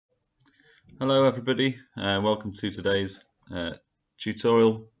Hello everybody, welcome to today's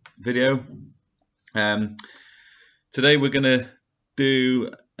tutorial video. Today we're going to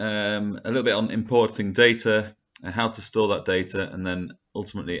do a little bit on importing data, how to store that data, and then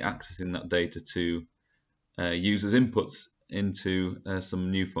ultimately accessing that data to use as inputs into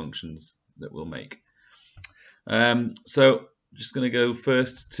some new functions that we'll make. So just going to go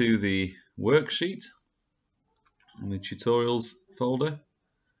first to the worksheet in the tutorials folder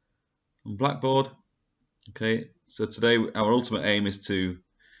on Blackboard. Okay, so today our ultimate aim is to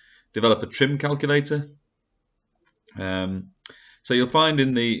develop a trim calculator. So you'll find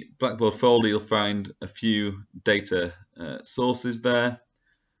in the Blackboard folder, you'll find a few data sources there.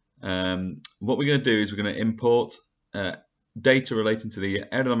 What we're going to do is we're going to import data relating to the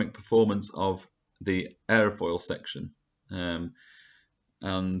aerodynamic performance of the aerofoil section. And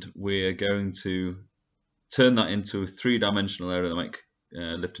we're going to turn that into three-dimensional aerodynamic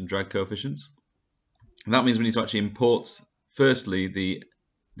lift and drag coefficients. And that means we need to actually import, firstly, the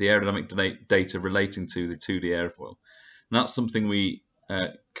aerodynamic data relating to the 2D airfoil. And that's something we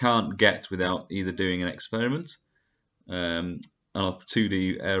can't get without either doing an experiment on a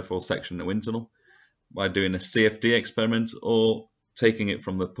 2D airfoil section in a wind tunnel, by doing a CFD experiment, or taking it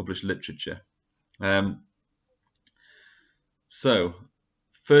from the published literature. So,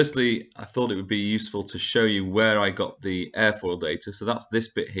 firstly, I thought it would be useful to show you where I got the airfoil data. So that's this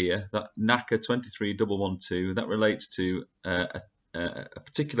bit here, that NACA 23112, that relates to a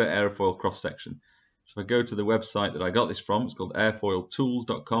particular airfoil cross section. So if I go to the website that I got this from, it's called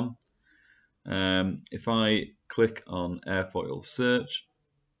airfoiltools.com. If I click on airfoil search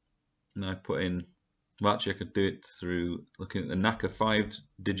and I put in, well, actually I could do it through looking at the NACA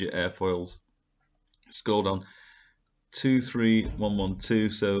 5-digit airfoils, scored on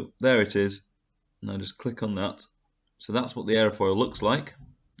 23112, so there it is, and I just click on that. So that's what the airfoil looks like.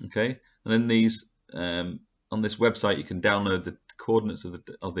 Okay, and in these on this website you can download the coordinates of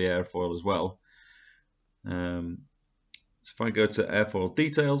the airfoil as well. So if I go to airfoil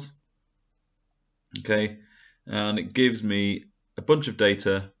details, okay, and it gives me a bunch of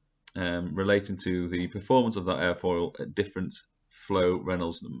data relating to the performance of that airfoil at different flow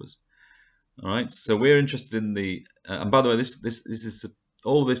Reynolds numbers. All right, so we're interested in the, and by the way, this is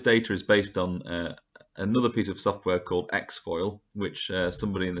all of this data is based on another piece of software called Xfoil, which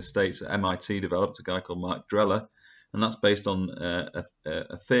somebody in the States at MIT developed, a guy called Mark Dreller, and that's based on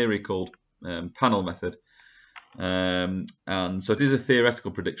a theory called panel method, and so it is a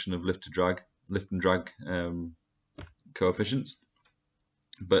theoretical prediction of lift and drag coefficients,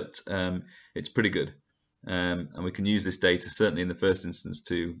 but it's pretty good, and we can use this data certainly in the first instance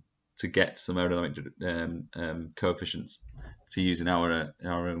to get some aerodynamic coefficients to use in our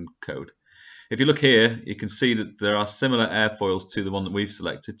own code. If you look here, you can see that there are similar airfoils to the one that we've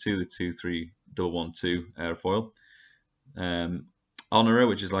selected, to the 23112 airfoil. Honora,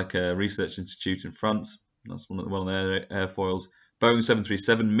 which is like a research institute in France, that's one of their airfoils. Boeing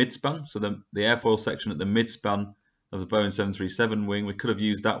 737 midspan, so the airfoil section at the midspan of the Boeing 737 wing, we could have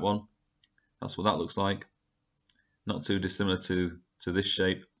used that one. That's what that looks like. Not too dissimilar to this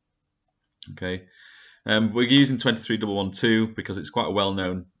shape. Okay, we're using 23112 because it's quite a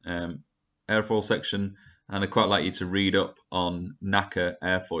well-known airfoil section, and I'd quite like you to read up on NACA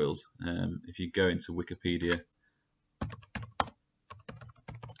airfoils. If you go into Wikipedia,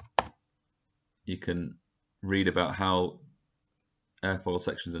 you can read about how airfoil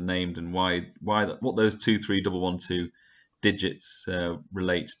sections are named and what those 23112 digits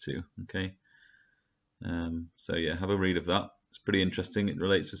relate to. Okay, so yeah, have a read of that. It's pretty interesting. It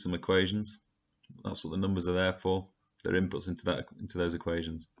relates to some equations. That's what the numbers are there for. They're inputs into those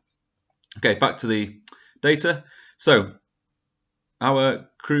equations. Okay, back to the data. So our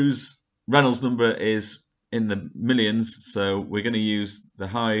cruise Reynolds number is in the millions, so we're going to use the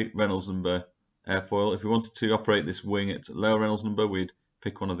high Reynolds number airfoil. If we wanted to operate this wing at low Reynolds number, we'd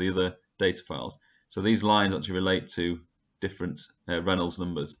pick one of the other data files. So these lines actually relate to different Reynolds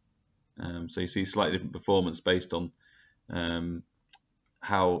numbers. So you see slightly different performance based on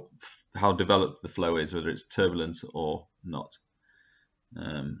how developed the flow is, whether it's turbulent or not.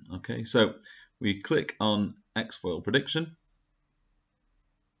 Okay, so we click on Xfoil prediction.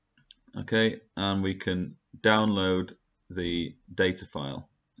 Okay, and we can download the data file.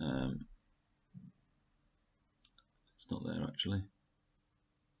 It's not there actually.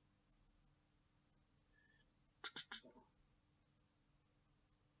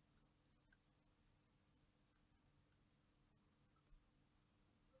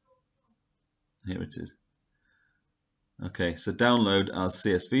 Here it is. Okay, so download as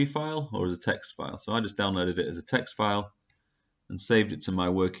CSV file or as a text file. So I just downloaded it as a text file and saved it to my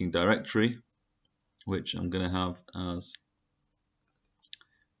working directory. which I'm going to have as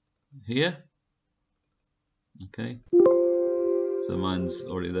here. Okay, so mine's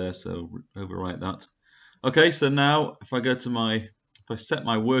already there, so overwrite that. Okay, so now if I go to if I set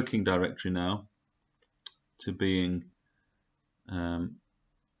my working directory now to being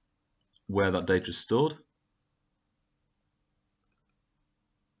where that data is stored,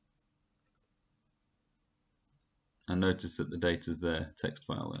 and notice that the data is there, text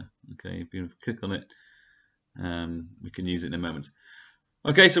file there. Okay, if you click on it, we can use it in a moment.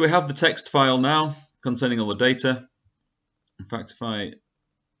 Okay, so we have the text file now containing all the data. In fact, if I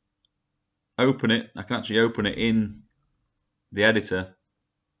open it, I can actually open it in the editor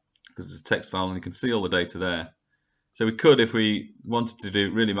because it's a text file and you can see all the data there. So we could, if we wanted to do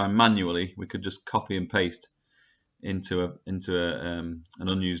it really manually, we could just copy and paste into an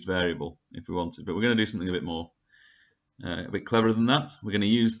unused variable if we wanted. But we're going to do something a bit more, a bit cleverer than that. We're going to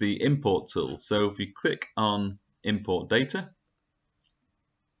use the import tool. So if you click on import data,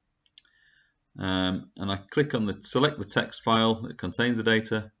 and I click on select the text file that contains the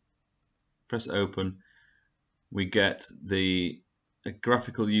data, press open, we get a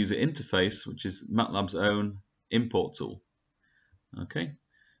graphical user interface, which is Matlab's own import tool. Okay,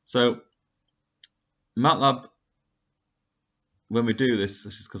 so Matlab, when we do this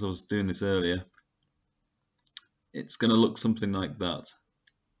is because I was doing this earlier, it's going to look something like that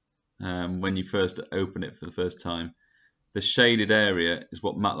when you first open it for the first time. The shaded area is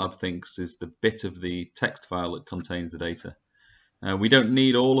what Matlab thinks is the bit of the text file that contains the data. We don't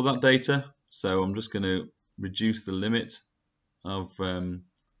need all of that data, so I'm just going to reduce the limit of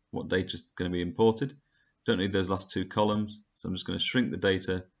what data is going to be imported. Don't need those last two columns, so I'm just going to shrink the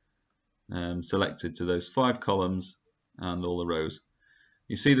data selected to those 5 columns and all the rows.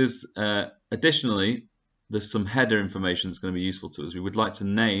 You see there's additionally there's some header information that's going to be useful to us. We would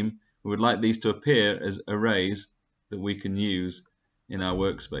like these to appear as arrays that we can use in our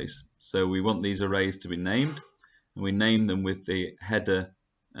workspace. So we want these arrays to be named, and we name them with the headers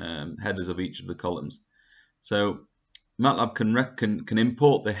of each of the columns. So Matlab can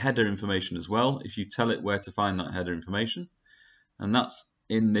import the header information as well if you tell it where to find that header information, and that's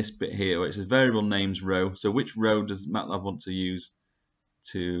in this bit here where it says variable names row. So which row does Matlab want to use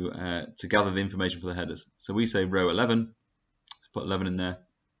to gather the information for the headers? So we say row 11. Let's put 11 in there.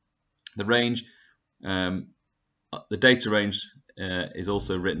 The range, the data range is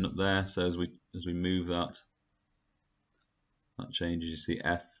also written up there. So as we move that changes. You see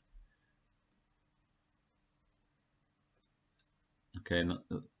F. Okay,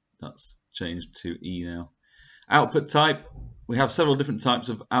 that's changed to E now. Output type. We have several different types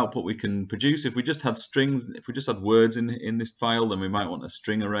of output we can produce. If we just had strings, if we just had words in this file, then we might want a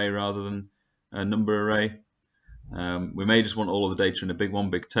string array rather than a number array. We may just want all of the data in one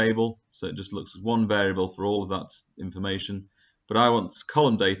big table, so it just looks as one variable for all of that information. But I want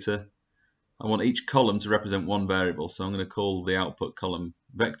column data. I want each column to represent one variable, so I'm going to call the output column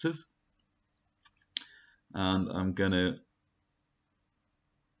vectors, and I'm going to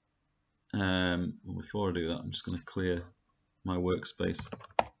before I do that, I'm just going to clear my workspace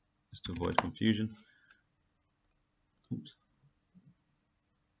just to avoid confusion. Oops.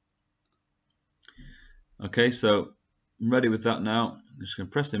 Okay, so I'm ready with that now. I'm just going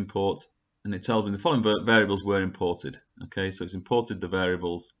to press import, and it tells me the following variables were imported. Okay, so it's imported the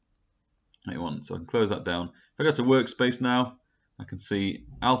variables that you want. So I can close that down. If I go to workspace now, I can see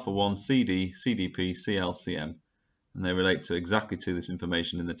alpha1, CD, CDP, CL, CM, and they relate exactly to this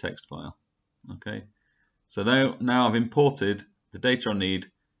information in the text file. Okay, so now I've imported the data I need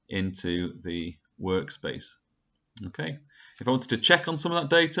into the workspace. Okay, if I wanted to check on some of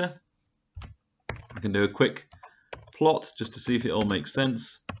that data, I can do a quick plot just to see if it all makes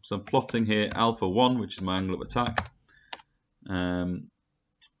sense. So I'm plotting here alpha 1, which is my angle of attack,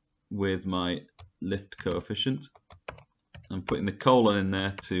 with my lift coefficient. I'm putting the colon in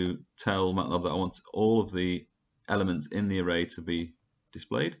there to tell Matlab that I want all of the elements in the array to be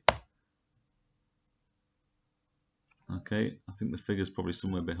displayed. Okay, I think the figure's probably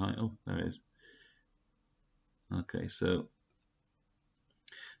somewhere behind. Oh, there it is. Okay, so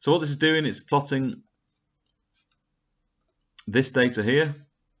what this is doing, it's plotting this data here.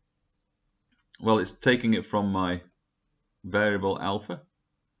 Well, it's taking it from my variable alpha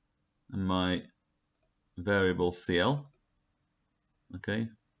and my variable CL, okay,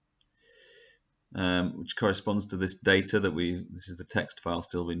 which corresponds to this data that this is the text file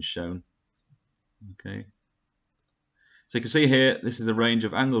still being shown. Okay, so you can see here, this is a range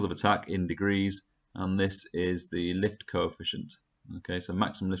of angles of attack in degrees, and this is the lift coefficient. Okay, so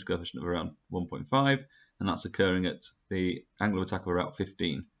maximum lift coefficient of around 1.5, and that's occurring at the angle of attack of about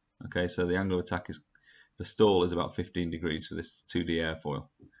 15. Okay, so the angle of attack is the stall is about 15 degrees for this 2D airfoil.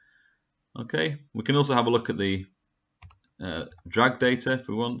 Okay, we can also have a look at the drag data if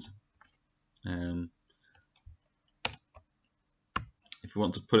we want. If we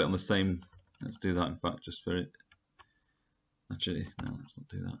want to put it on the same, let's do that in fact just for it. Actually, no, let's not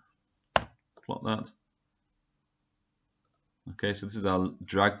do that. Plot that. Okay, so this is our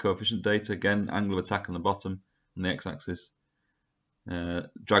drag coefficient data. Again, angle of attack on the bottom on the x-axis,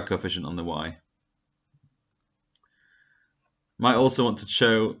 drag coefficient on the y. Might also want to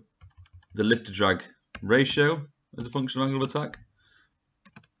show the lift to drag ratio as a function of angle of attack.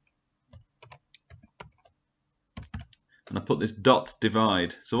 And I put this dot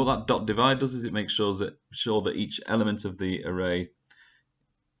divide. So what that dot divide does is it makes sure that each element of the array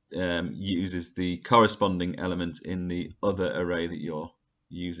uses the corresponding element in the other array that you're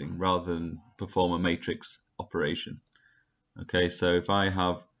using, rather than perform a matrix operation. Okay, so if I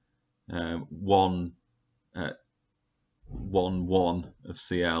have 1, 1 of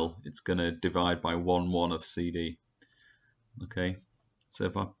CL, it's going to divide by 1, 1 of CD. Okay, so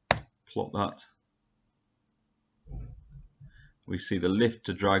if I plot that, we see the lift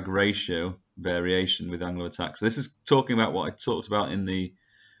to drag ratio variation with angle of attack. So this is talking about what I talked about in the,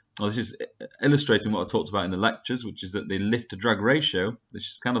 well, this is illustrating what I talked about in the lectures, which is that the lift to drag ratio, which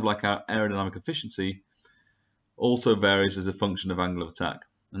is kind of like our aerodynamic efficiency, also varies as a function of angle of attack.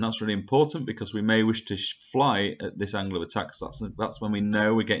 And that's really important because we may wish to fly at this angle of attack. So that's when we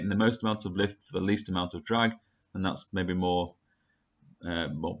know we're getting the most amount of lift for the least amount of drag, and that's maybe more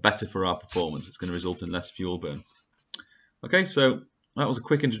better for our performance. It's going to result in less fuel burn. Okay, so that was a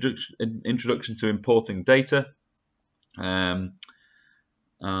quick introduction to importing data, and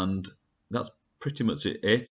that's pretty much it.